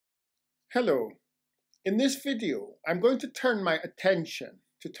Hello. In this video, I'm going to turn my attention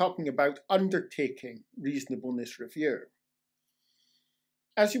to talking about undertaking reasonableness review.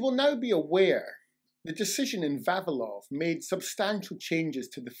 As you will now be aware, the decision in Vavilov made substantial changes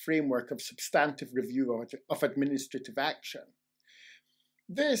to the framework of substantive review of administrative action.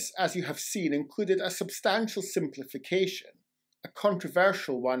 This, as you have seen, included a substantial simplification, a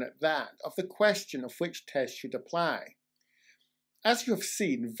controversial one at that, of the question of which test should apply. As you have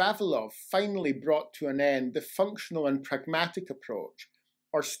seen, Vavilov finally brought to an end the functional and pragmatic approach,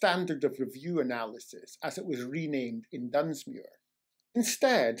 or standard of review analysis, as it was renamed in Dunsmuir.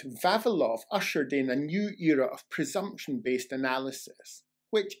 Instead, Vavilov ushered in a new era of presumption-based analysis,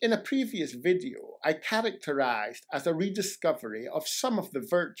 which in a previous video I characterized as a rediscovery of some of the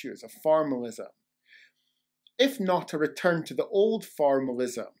virtues of formalism, if not a return to the old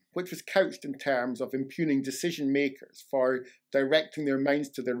formalism, which was couched in terms of impugning decision makers for directing their minds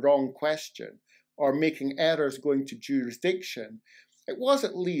to the wrong question or making errors going to jurisdiction. It was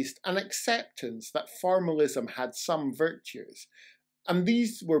at least an acceptance that formalism had some virtues, and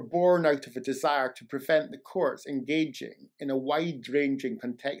these were born out of a desire to prevent the courts engaging in a wide-ranging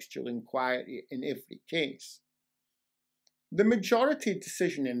contextual inquiry in every case. The majority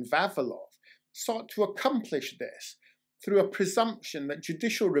decision in Vavilov sought to accomplish this through a presumption that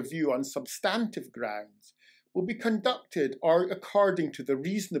judicial review on substantive grounds will be conducted according to the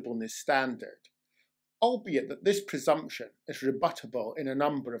reasonableness standard, albeit that this presumption is rebuttable in a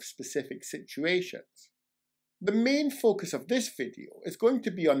number of specific situations. The main focus of this video is going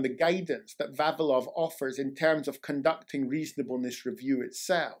to be on the guidance that Vavilov offers in terms of conducting reasonableness review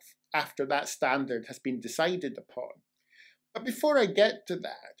itself, after that standard has been decided upon. But before I get to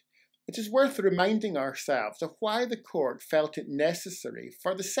that, it is worth reminding ourselves of why the court felt it necessary,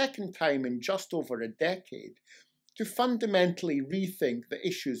 for the second time in just over a decade, to fundamentally rethink the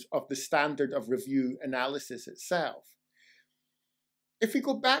issues of the standard of review analysis itself. If we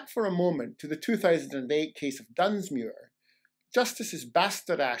go back for a moment to the 2008 case of Dunsmuir, Justices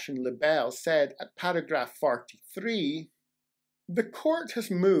Bastarache and Lebel said at paragraph 43, "The court has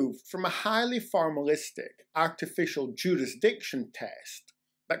moved from a highly formalistic, artificial jurisdiction test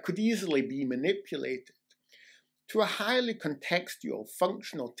that could easily be manipulated to a highly contextual,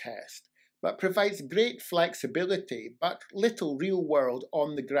 functional test that provides great flexibility but little real-world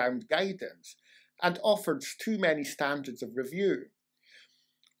on-the-ground guidance and offers too many standards of review.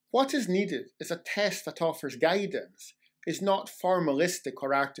 What is needed is a test that offers guidance, is not formalistic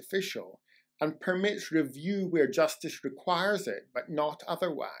or artificial, and permits review where justice requires it but not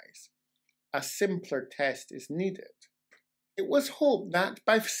otherwise. A simpler test is needed." It was hoped that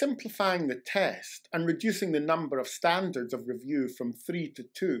by simplifying the test and reducing the number of standards of review from 3 to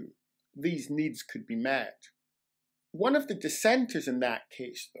 2, these needs could be met. One of the dissenters in that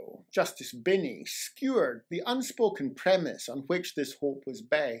case, though, Justice Binney, skewered the unspoken premise on which this hope was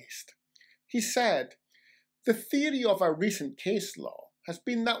based. He said, "The theory of our recent case law has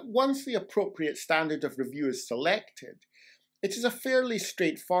been that once the appropriate standard of review is selected, it is a fairly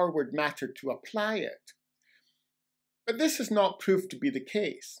straightforward matter to apply it." But this has not proved to be the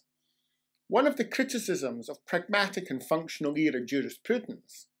case. One of the criticisms of pragmatic and functional era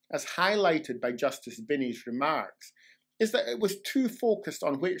jurisprudence, as highlighted by Justice Binney's remarks, is that it was too focused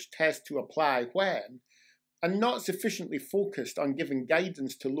on which test to apply when, and not sufficiently focused on giving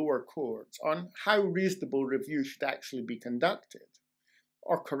guidance to lower courts on how reasonable review should actually be conducted,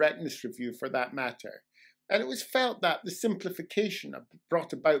 or correctness review for that matter, and it was felt that the simplification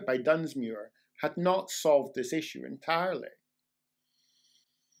brought about by Dunsmuir had not solved this issue entirely.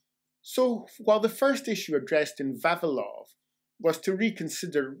 So, while the first issue addressed in Vavilov was to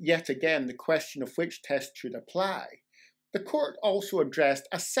reconsider yet again the question of which test should apply, the court also addressed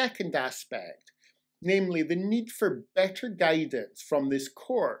a second aspect, namely the need for better guidance from this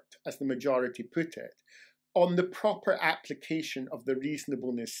court, as the majority put it, on the proper application of the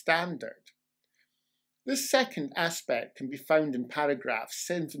reasonableness standard. This second aspect can be found in paragraphs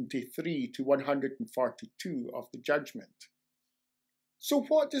 73 to 142 of the judgment. So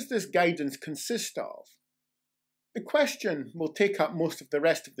what does this guidance consist of? The question will take up most of the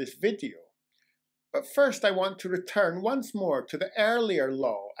rest of this video, but first I want to return once more to the earlier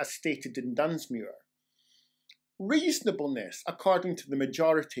law as stated in Dunsmuir. Reasonableness, according to the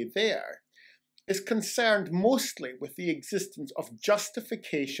majority there, is concerned mostly with the existence of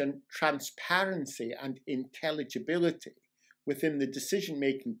justification, transparency, and intelligibility within the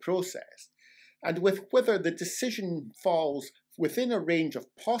decision-making process, and with whether the decision falls within a range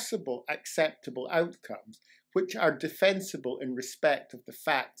of possible acceptable outcomes which are defensible in respect of the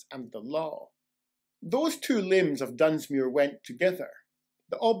facts and the law. Those two limbs of Dunsmuir went together.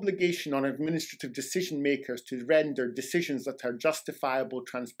 the obligation on administrative decision makers to render decisions that are justifiable,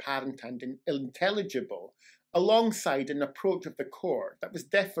 transparent, and intelligible, alongside an approach of the court that was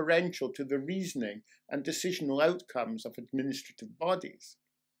deferential to the reasoning and decisional outcomes of administrative bodies.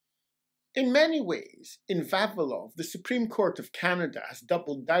 In many ways, in Vavilov, the Supreme Court of Canada has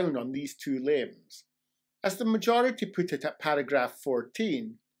doubled down on these two limbs. As the majority put it at paragraph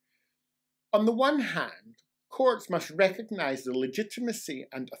 14, on the one hand, courts must recognise the legitimacy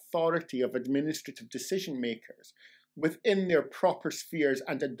and authority of administrative decision makers within their proper spheres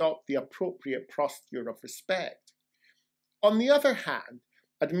and adopt the appropriate posture of respect. On the other hand,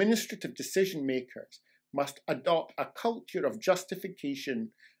 administrative decision makers must adopt a culture of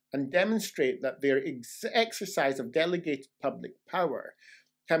justification and demonstrate that their exercise of delegated public power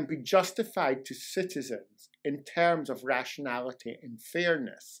can be justified to citizens in terms of rationality and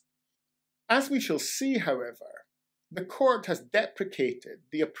fairness. As we shall see, however, the court has deprecated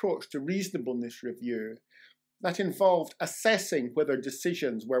the approach to reasonableness review that involved assessing whether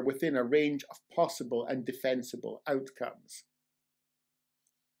decisions were within a range of possible and defensible outcomes.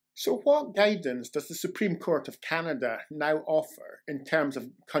 So what guidance does the Supreme Court of Canada now offer in terms of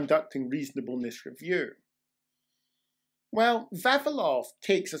conducting reasonableness review? Well, Vavilov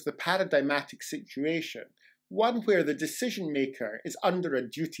takes as the paradigmatic situation one where the decision maker is under a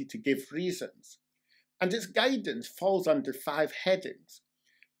duty to give reasons, and its guidance falls under 5 headings.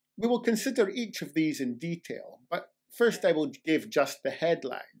 We will consider each of these in detail, but first I will give just the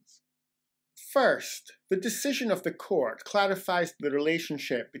headlines. First, the decision of the court clarifies the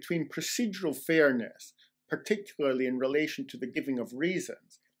relationship between procedural fairness, particularly in relation to the giving of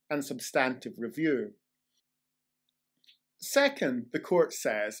reasons, and substantive review. Second, the court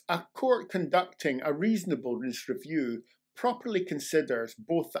says, a court conducting a reasonableness review properly considers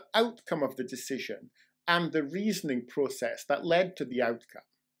both the outcome of the decision and the reasoning process that led to the outcome.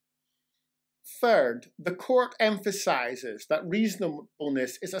 Third, the court emphasises that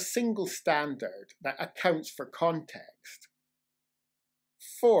reasonableness is a single standard that accounts for context.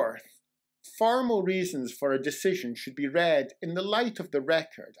 Fourth, formal reasons for a decision should be read in the light of the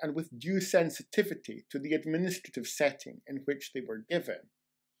record and with due sensitivity to the administrative setting in which they were given.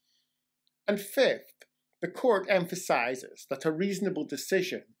 And fifth, the court emphasises that a reasonable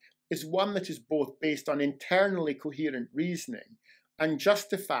decision is one that is both based on internally coherent reasoning and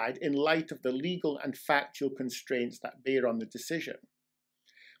justified in light of the legal and factual constraints that bear on the decision.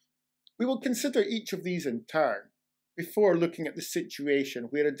 We will consider each of these in turn before looking at the situation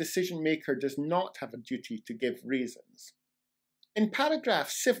where a decision maker does not have a duty to give reasons. In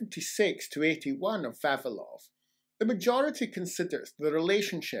paragraphs 76 to 81 of Vavilov, the majority considers the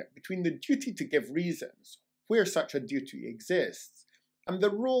relationship between the duty to give reasons, where such a duty exists, and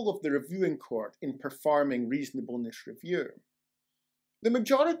the role of the reviewing court in performing reasonableness review. The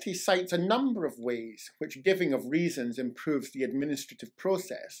majority cites a number of ways which giving of reasons improves the administrative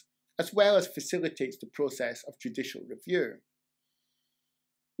process, as well as facilitates the process of judicial review.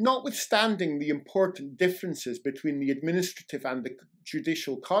 Notwithstanding the important differences between the administrative and the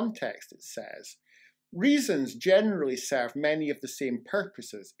judicial context, it says, reasons generally serve many of the same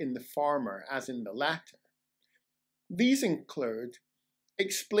purposes in the former as in the latter. These include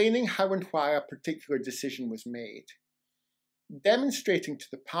explaining how and why a particular decision was made, demonstrating to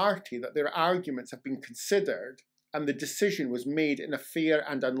the party that their arguments have been considered and the decision was made in a fair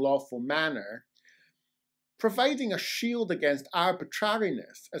and unlawful manner, providing a shield against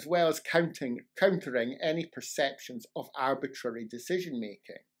arbitrariness as well as countering any perceptions of arbitrary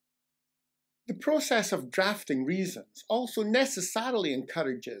decision-making. The process of drafting reasons also necessarily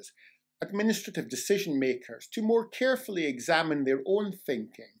encourages administrative decision-makers to more carefully examine their own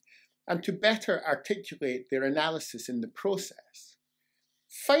thinking and to better articulate their analysis in the process.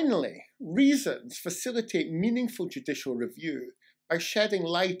 Finally, reasons facilitate meaningful judicial review by shedding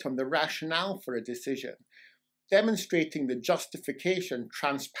light on the rationale for a decision, demonstrating the justification,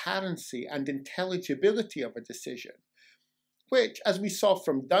 transparency, and intelligibility of a decision, which, as we saw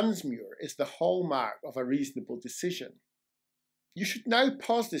from Dunsmuir, is the hallmark of a reasonable decision. You should now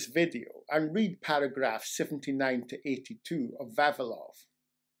pause this video and read paragraphs 79 to 82 of Vavilov.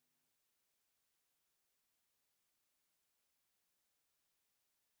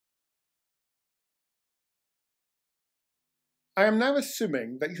 I am now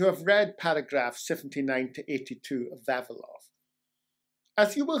assuming that you have read paragraphs 79 to 82 of Vavilov.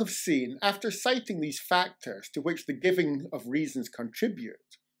 As you will have seen, after citing these factors to which the giving of reasons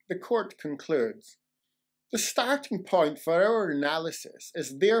contribute, the court concludes, the starting point for our analysis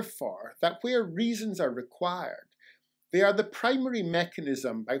is therefore that where reasons are required, they are the primary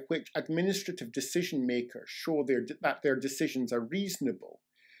mechanism by which administrative decision makers show that their decisions are reasonable,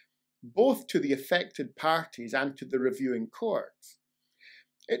 both to the affected parties and to the reviewing courts,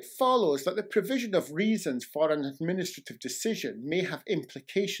 it follows that the provision of reasons for an administrative decision may have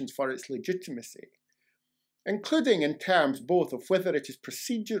implications for its legitimacy, including in terms both of whether it is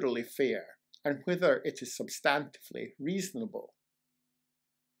procedurally fair and whether it is substantively reasonable.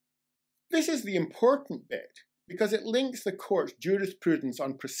 This is the important bit because it links the court's jurisprudence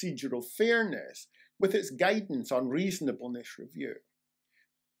on procedural fairness with its guidance on reasonableness review.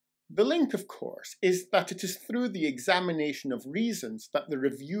 The link, of course, is that it is through the examination of reasons that the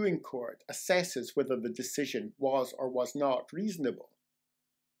reviewing court assesses whether the decision was or was not reasonable.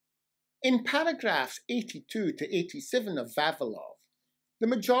 In paragraphs 82 to 87 of Vavilov, the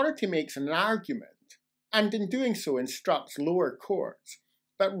majority makes an argument, and in doing so instructs lower courts,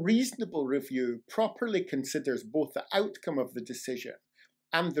 that reasonable review properly considers both the outcome of the decision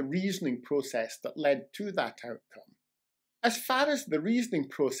and the reasoning process that led to that outcome. As far as the reasoning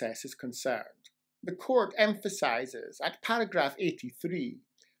process is concerned, the court emphasises at paragraph 83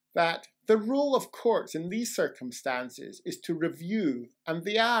 that the role of courts in these circumstances is to review, and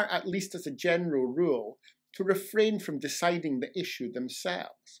they are, at least as a general rule, to refrain from deciding the issue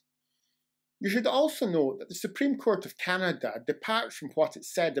themselves. You should also note that the Supreme Court of Canada departs from what it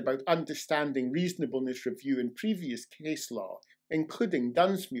said about understanding reasonableness review in previous case law, including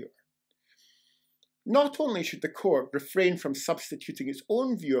Dunsmuir. Not only should the court refrain from substituting its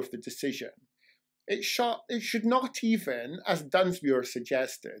own view of the decision, it should not even, as Dunsmuir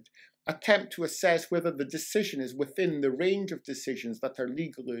suggested, attempt to assess whether the decision is within the range of decisions that are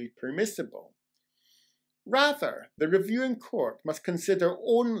legally permissible. Rather, the reviewing court must consider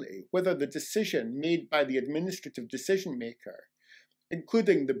only whether the decision made by the administrative decision maker,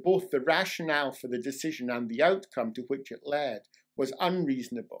 including both the rationale for the decision and the outcome to which it led, was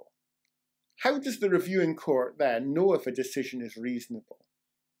unreasonable. How does the reviewing court then know if a decision is reasonable?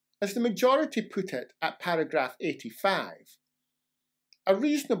 As the majority put it at paragraph 85, a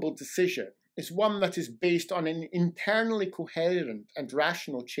reasonable decision is one that is based on an internally coherent and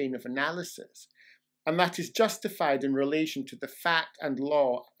rational chain of analysis, and that is justified in relation to the fact and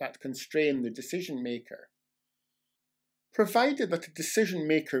law that constrain the decision maker. Provided that a decision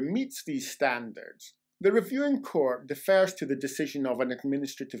maker meets these standards, the reviewing court defers to the decision of an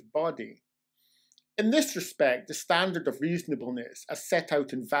administrative body. In this respect, the standard of reasonableness as set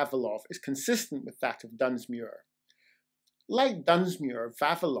out in Vavilov is consistent with that of Dunsmuir. Like Dunsmuir,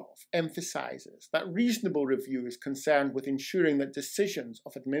 Vavilov emphasises that reasonable review is concerned with ensuring that decisions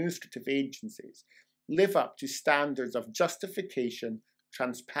of administrative agencies live up to standards of justification,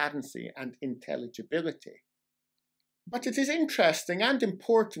 transparency, and intelligibility. But it is interesting and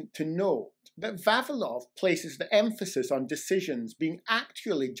important to note that Vavilov places the emphasis on decisions being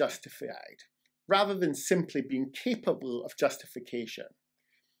actually justified, rather than simply being capable of justification.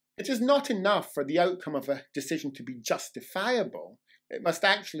 It is not enough for the outcome of a decision to be justifiable, it must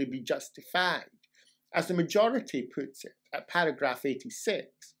actually be justified, as the majority puts it at paragraph 86.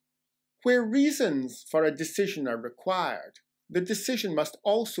 Where reasons for a decision are required, the decision must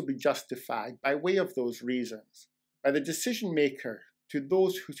also be justified by way of those reasons, by the decision maker to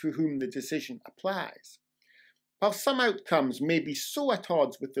those to whom the decision applies. While some outcomes may be so at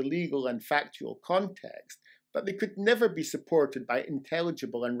odds with the legal and factual context that they could never be supported by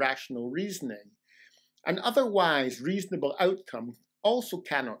intelligible and rational reasoning, an otherwise reasonable outcome also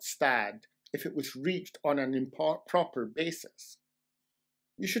cannot stand if it was reached on an improper basis.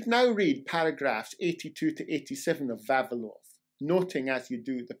 You should now read paragraphs 82 to 87 of Vavilov, noting as you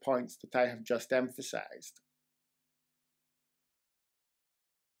do the points that I have just emphasised.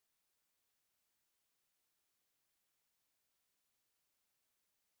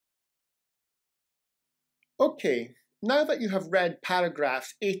 Okay, now that you have read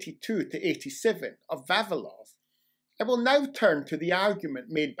paragraphs 82 to 87 of Vavilov, I will now turn to the argument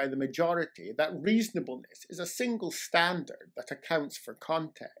made by the majority that reasonableness is a single standard that accounts for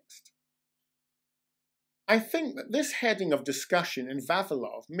context. I think that this heading of discussion in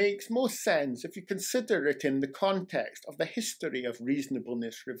Vavilov makes most sense if you consider it in the context of the history of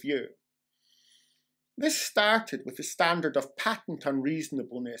reasonableness review. This started with the standard of patent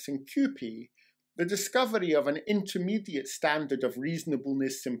unreasonableness in QP, the discovery of an intermediate standard of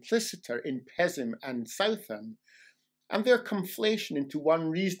reasonableness simpliciter in Pessim and Southam, and their conflation into one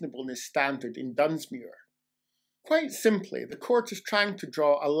reasonableness standard in Dunsmuir. Quite simply, the court is trying to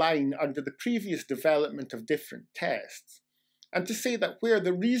draw a line under the previous development of different tests, and to say that where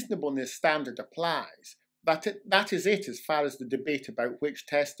the reasonableness standard applies, that is it as far as the debate about which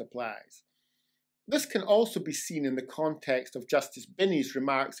test applies. This can also be seen in the context of Justice Binney's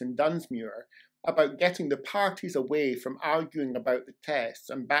remarks in Dunsmuir about getting the parties away from arguing about the tests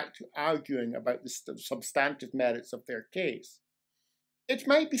and back to arguing about the substantive merits of their case. It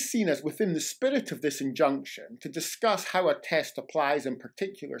might be seen as within the spirit of this injunction to discuss how a test applies in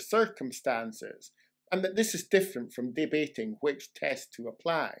particular circumstances, and that this is different from debating which test to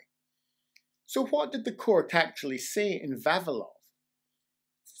apply. So what did the court actually say in Vavilov?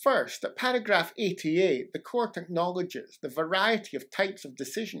 First, at paragraph 88, the court acknowledges the variety of types of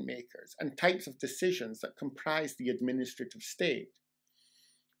decision makers and types of decisions that comprise the administrative state.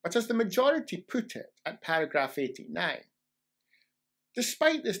 But as the majority put it at paragraph 89,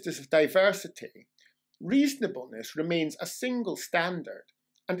 despite this diversity, reasonableness remains a single standard,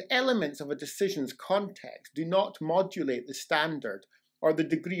 and elements of a decision's context do not modulate the standard or the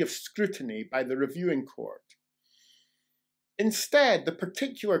degree of scrutiny by the reviewing court. Instead, the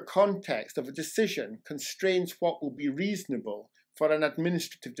particular context of a decision constrains what will be reasonable for an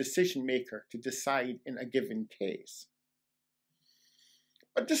administrative decision maker to decide in a given case.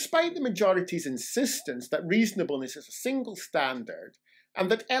 But despite the majority's insistence that reasonableness is a single standard, and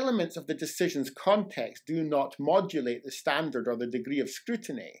that elements of the decision's context do not modulate the standard or the degree of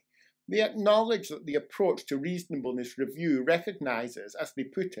scrutiny, they acknowledge that the approach to reasonableness review recognizes, as they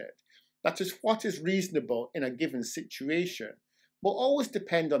put it, that is, what is reasonable in a given situation will always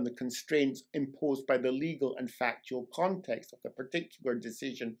depend on the constraints imposed by the legal and factual context of the particular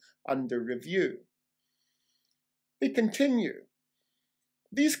decision under review. They continue,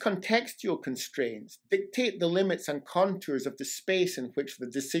 these contextual constraints dictate the limits and contours of the space in which the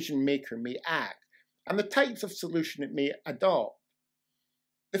decision maker may act and the types of solution it may adopt.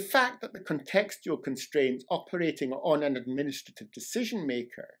 The fact that the contextual constraints operating on an administrative decision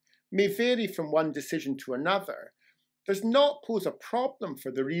maker may vary from one decision to another does not pose a problem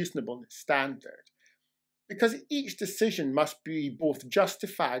for the reasonableness standard, because each decision must be both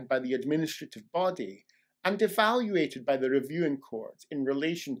justified by the administrative body and evaluated by the reviewing courts in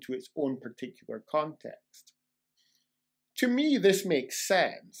relation to its own particular context. To me, this makes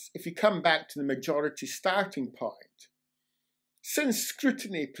sense if you come back to the majority starting point. Since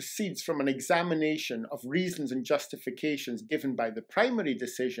scrutiny proceeds from an examination of reasons and justifications given by the primary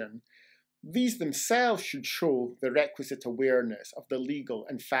decision, these themselves should show the requisite awareness of the legal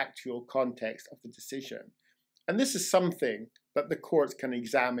and factual context of the decision. And this is something that the courts can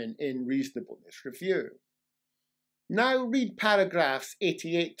examine in reasonableness review. Now read paragraphs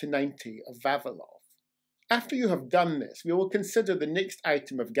 88 to 90 of Vavilov. After you have done this, we will consider the next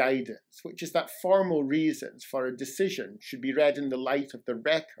item of guidance, which is that formal reasons for a decision should be read in the light of the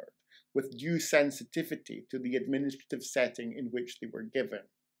record with due sensitivity to the administrative setting in which they were given.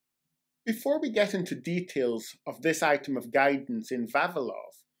 Before we get into details of this item of guidance in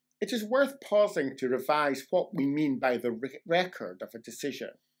Vavilov, it is worth pausing to revise what we mean by the record of a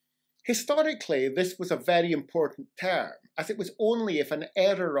decision. Historically, this was a very important term, as it was only if an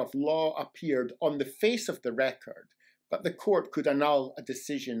error of law appeared on the face of the record that the court could annul a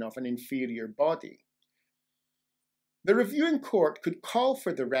decision of an inferior body. The reviewing court could call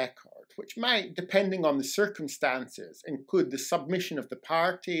for the record, which might, depending on the circumstances, include the submission of the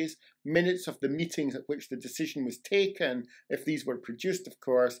parties, minutes of the meetings at which the decision was taken, if these were produced, of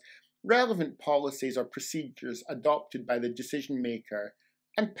course, relevant policies or procedures adopted by the decision maker,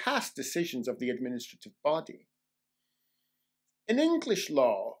 and past decisions of the administrative body. In English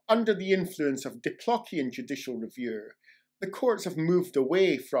law, under the influence of Diplockian judicial review, the courts have moved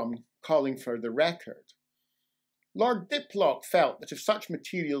away from calling for the record. Lord Diplock felt that if such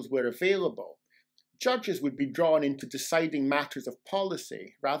materials were available, judges would be drawn into deciding matters of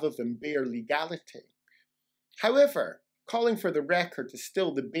policy rather than bare legality. However, calling for the record is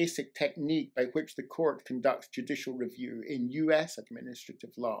still the basic technique by which the court conducts judicial review in US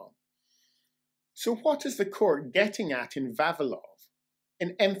administrative law. So what is the court getting at in Vavilov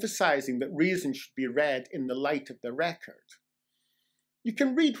in emphasizing that reasons should be read in the light of the record? You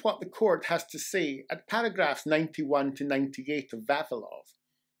can read what the court has to say at paragraphs 91 to 98 of Vavilov,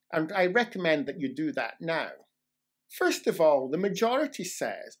 and I recommend that you do that now. First of all, the majority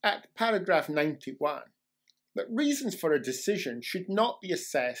says at paragraph 91 that reasons for a decision should not be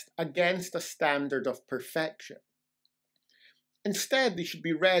assessed against a standard of perfection. Instead, they should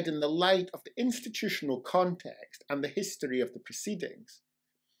be read in the light of the institutional context and the history of the proceedings.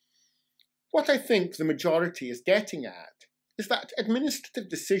 What I think the majority is getting at is that administrative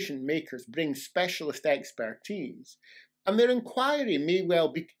decision makers bring specialist expertise, and their inquiry may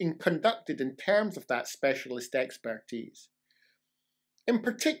well be conducted in terms of that specialist expertise. In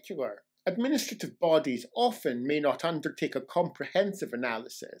particular, administrative bodies often may not undertake a comprehensive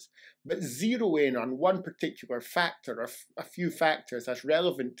analysis, but zero in on one particular factor or a few factors as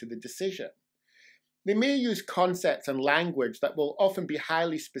relevant to the decision. They may use concepts and language that will often be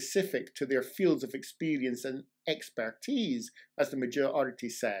highly specific to their fields of experience and expertise, as the majority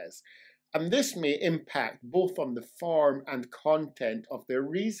says, and this may impact both on the form and content of their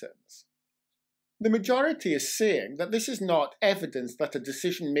reasons. The majority is saying that this is not evidence that a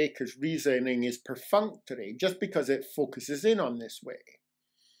decision maker's reasoning is perfunctory just because it focuses in on this way.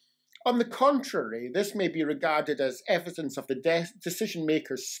 On the contrary, this may be regarded as evidence of the decision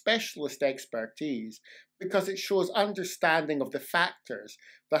maker's specialist expertise because it shows understanding of the factors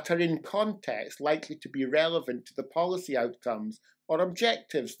that are in context likely to be relevant to the policy outcomes or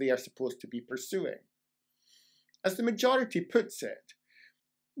objectives they are supposed to be pursuing. As the majority puts it,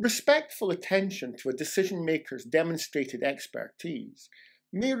 respectful attention to a decision maker's demonstrated expertise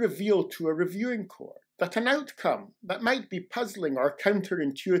may reveal to a reviewing court that an outcome that might be puzzling or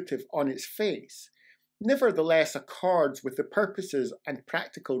counterintuitive on its face nevertheless accords with the purposes and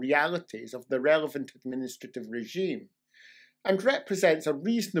practical realities of the relevant administrative regime and represents a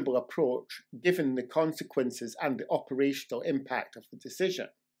reasonable approach given the consequences and the operational impact of the decision.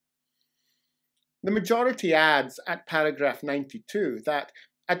 The majority adds at paragraph 92 that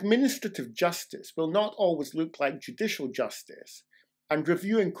administrative justice will not always look like judicial justice, and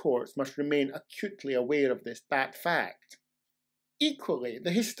reviewing courts must remain acutely aware of that fact. Equally,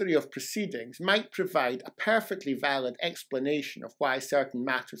 the history of proceedings might provide a perfectly valid explanation of why certain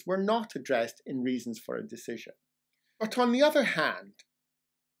matters were not addressed in reasons for a decision. But on the other hand,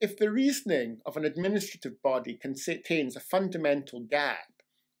 if the reasoning of an administrative body contains a fundamental gap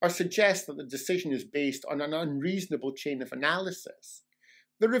or suggests that the decision is based on an unreasonable chain of analysis,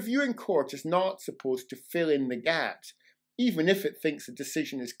 the reviewing court is not supposed to fill in the gaps, even if it thinks a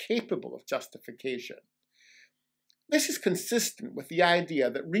decision is capable of justification. This is consistent with the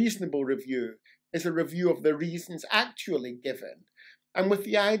idea that reasonable review is a review of the reasons actually given, and with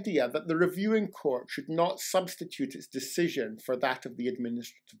the idea that the reviewing court should not substitute its decision for that of the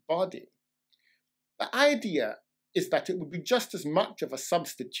administrative body. The idea is that it would be just as much of a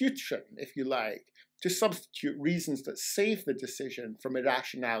substitution, if you like, to substitute reasons that save the decision from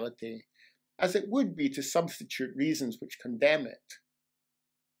irrationality, as it would be to substitute reasons which condemn it.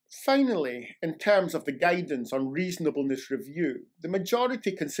 Finally, in terms of the guidance on reasonableness review, the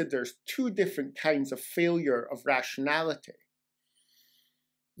majority considers two different kinds of failure of rationality.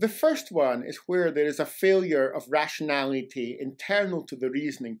 The first one is where there is a failure of rationality internal to the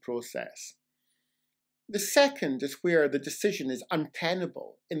reasoning process. The second is where the decision is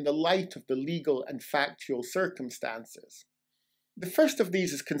untenable in the light of the legal and factual circumstances. The first of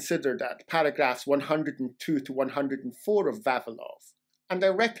these is considered at paragraphs 102 to 104 of Vavilov, and I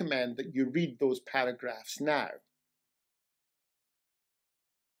recommend that you read those paragraphs now.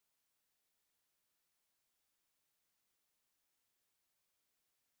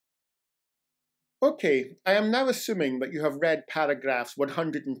 Okay, I am now assuming that you have read paragraphs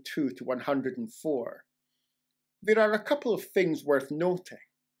 102 to 104. There are a couple of things worth noting.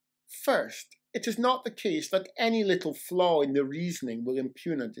 First, it is not the case that any little flaw in the reasoning will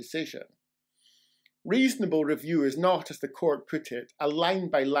impugn a decision. Reasonable review is not, as the court put it, a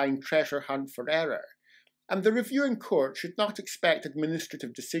line-by-line treasure hunt for error, and the reviewing court should not expect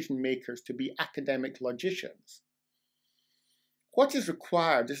administrative decision-makers to be academic logicians. What is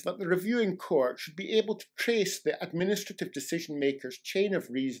required is that the reviewing court should be able to trace the administrative decision-maker's chain of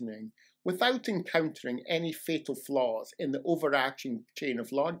reasoning without encountering any fatal flaws in the overarching chain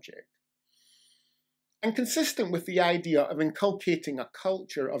of logic. And consistent with the idea of inculcating a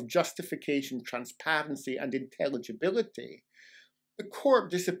culture of justification, transparency, and intelligibility, the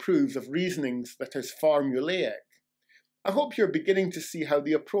court disapproves of reasonings that is formulaic. I hope you're beginning to see how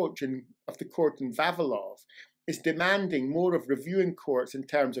the approach of the court in Vavilov is demanding more of reviewing courts in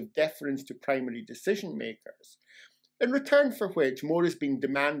terms of deference to primary decision makers, in return for which more is being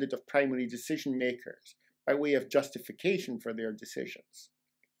demanded of primary decision makers by way of justification for their decisions.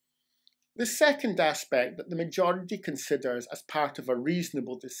 The second aspect that the majority considers as part of a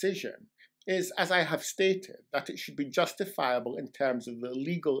reasonable decision is, as I have stated, that it should be justifiable in terms of the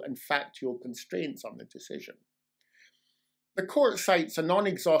legal and factual constraints on the decision. The court cites a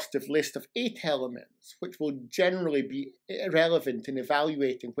non-exhaustive list of 8 elements, which will generally be irrelevant in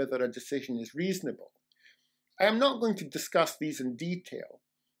evaluating whether a decision is reasonable. I am not going to discuss these in detail.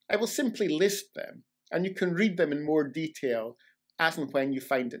 I will simply list them, and you can read them in more detail as and when you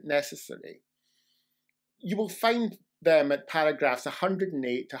find it necessary. You will find them at paragraphs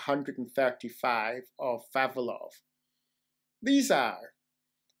 108 to 135 of Vavilov. These are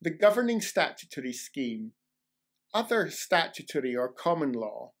the governing statutory scheme, other statutory or common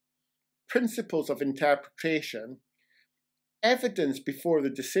law, principles of interpretation, evidence before the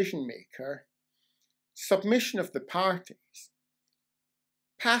decision maker, submission of the parties,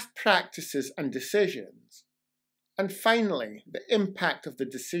 past practices and decisions, and finally, the impact of the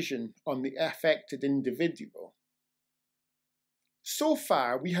decision on the affected individual. So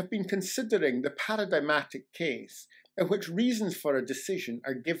far, we have been considering the paradigmatic case in which reasons for a decision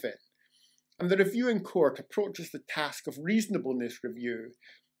are given, and the reviewing court approaches the task of reasonableness review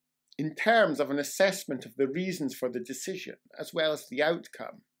in terms of an assessment of the reasons for the decision as well as the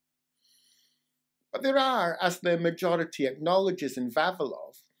outcome. But there are, as the majority acknowledges in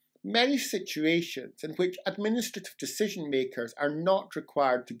Vavilov, many situations in which administrative decision makers are not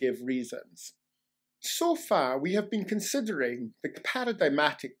required to give reasons. So far, we have been considering the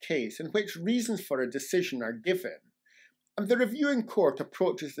paradigmatic case in which reasons for a decision are given, and the reviewing court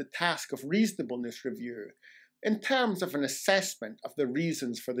approaches the task of reasonableness review in terms of an assessment of the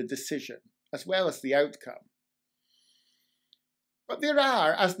reasons for the decision as well as the outcome. But there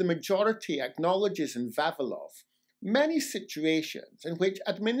are, as the majority acknowledges in Vavilov, many situations in which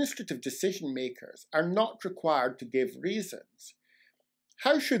administrative decision makers are not required to give reasons.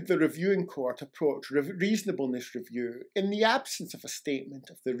 How should the reviewing court approach reasonableness review in the absence of a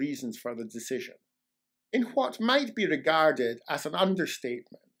statement of the reasons for the decision? In what might be regarded as an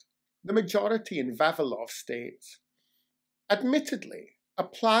understatement, the majority in Vavilov states, admittedly,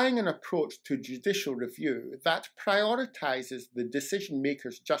 applying an approach to judicial review that prioritizes the decision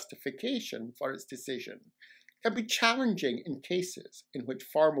maker's justification for its decision can be challenging in cases in which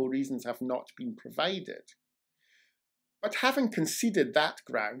formal reasons have not been provided. But having conceded that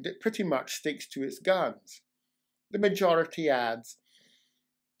ground, it pretty much sticks to its guns. The majority adds,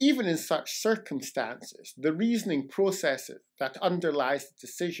 even in such circumstances, the reasoning process that underlies the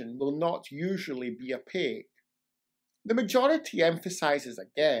decision will not usually be opaque. The majority emphasizes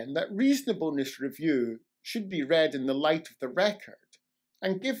again that reasonableness review should be read in the light of the record,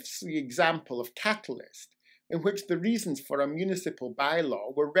 and gives the example of Catalyst, in which the reasons for a municipal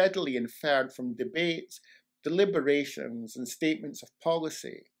bylaw were readily inferred from debates, deliberations, and statements of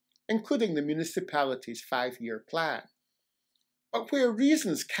policy, including the municipality's 5-year plan. But where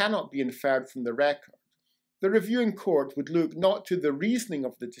reasons cannot be inferred from the record, the reviewing court would look not to the reasoning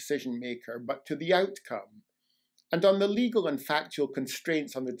of the decision maker, but to the outcome, and on the legal and factual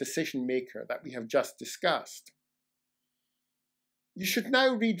constraints on the decision maker that we have just discussed. You should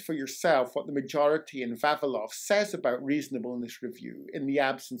now read for yourself what the majority in Vavilov says about reasonableness review in the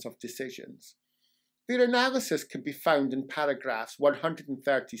absence of decisions. Their analysis can be found in paragraphs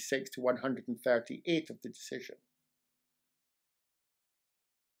 136 to 138 of the decision.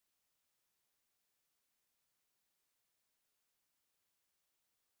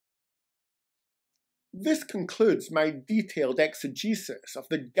 This concludes my detailed exegesis of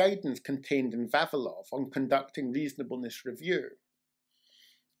the guidance contained in Vavilov on conducting reasonableness review.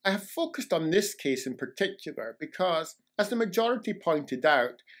 I have focused on this case in particular because, as the majority pointed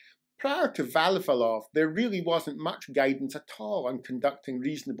out, prior to Vavilov there really wasn't much guidance at all on conducting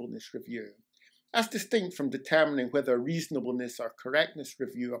reasonableness review, as distinct from determining whether reasonableness or correctness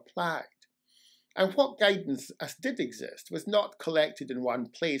review applied. And what guidance as did exist was not collected in one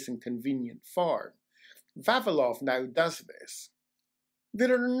place in convenient form. Vavilov now does this.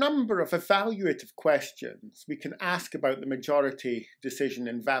 There are a number of evaluative questions we can ask about the majority decision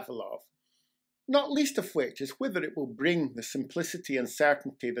in Vavilov, not least of which is whether it will bring the simplicity and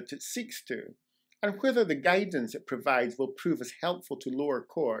certainty that it seeks to, and whether the guidance it provides will prove as helpful to lower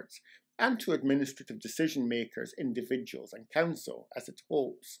courts and to administrative decision makers, individuals and council as it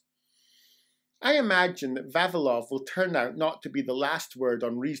hopes. I imagine that Vavilov will turn out not to be the last word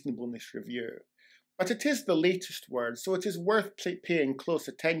on reasonableness review, but it is the latest word, so it is worth paying close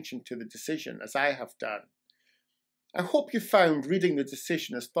attention to the decision, as I have done. I hope you found reading the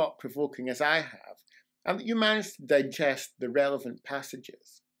decision as thought-provoking as I have, and that you managed to digest the relevant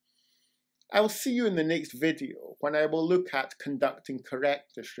passages. I will see you in the next video, when I will look at conducting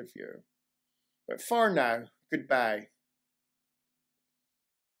correctness review. But for now, goodbye.